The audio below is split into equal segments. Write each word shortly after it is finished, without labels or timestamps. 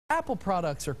Apple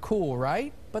products are cool,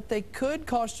 right? But they could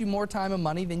cost you more time and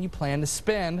money than you plan to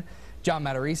spend. John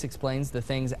Matarese explains the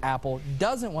things Apple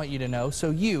doesn't want you to know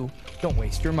so you don't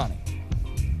waste your money.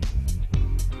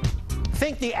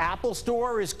 Think the Apple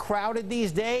Store is crowded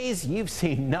these days? You've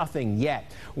seen nothing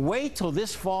yet. Wait till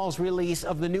this fall's release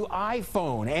of the new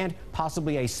iPhone and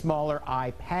possibly a smaller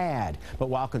iPad. But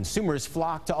while consumers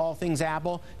flock to all things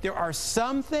Apple, there are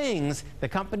some things the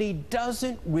company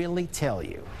doesn't really tell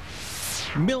you.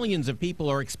 Millions of people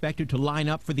are expected to line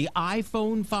up for the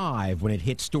iPhone 5 when it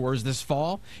hits stores this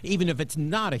fall, even if it's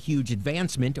not a huge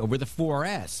advancement over the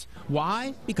 4S.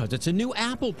 Why? Because it's a new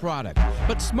Apple product.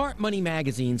 But Smart Money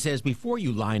magazine says before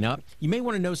you line up, you may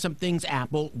want to know some things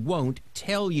Apple won't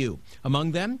tell you.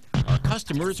 Among them, our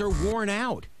customers are worn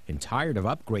out and tired of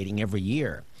upgrading every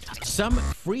year. Some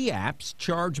free apps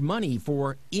charge money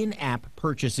for in-app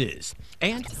purchases.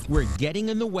 And we're getting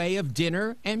in the way of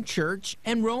dinner and church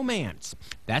and romance.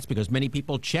 That's because many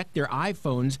people check their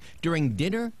iPhones during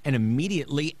dinner and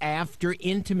immediately after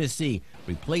intimacy,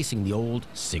 replacing the old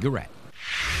cigarette.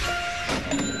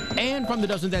 And from the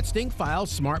Doesn't That Stink file,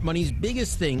 Smart Money's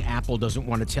biggest thing Apple doesn't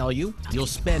want to tell you: you'll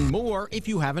spend more if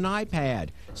you have an iPad.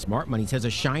 Smart Money says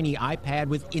a shiny iPad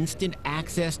with instant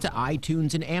access to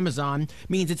iTunes and Amazon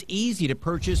means it's easy to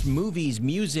purchase movies,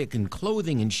 music, and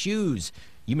clothing and shoes.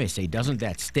 You may say, doesn't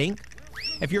that stink?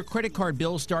 If your credit card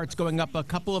bill starts going up a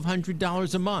couple of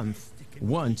 $100s a month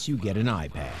once you get an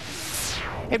iPad.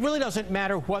 It really doesn't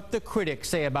matter what the critics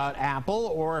say about Apple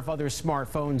or if other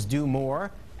smartphones do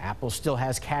more. Apple still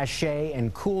has cachet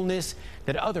and coolness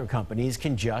that other companies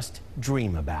can just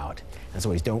dream about. As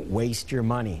always, don't waste your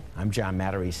money. I'm John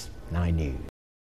Matarese, 9 News.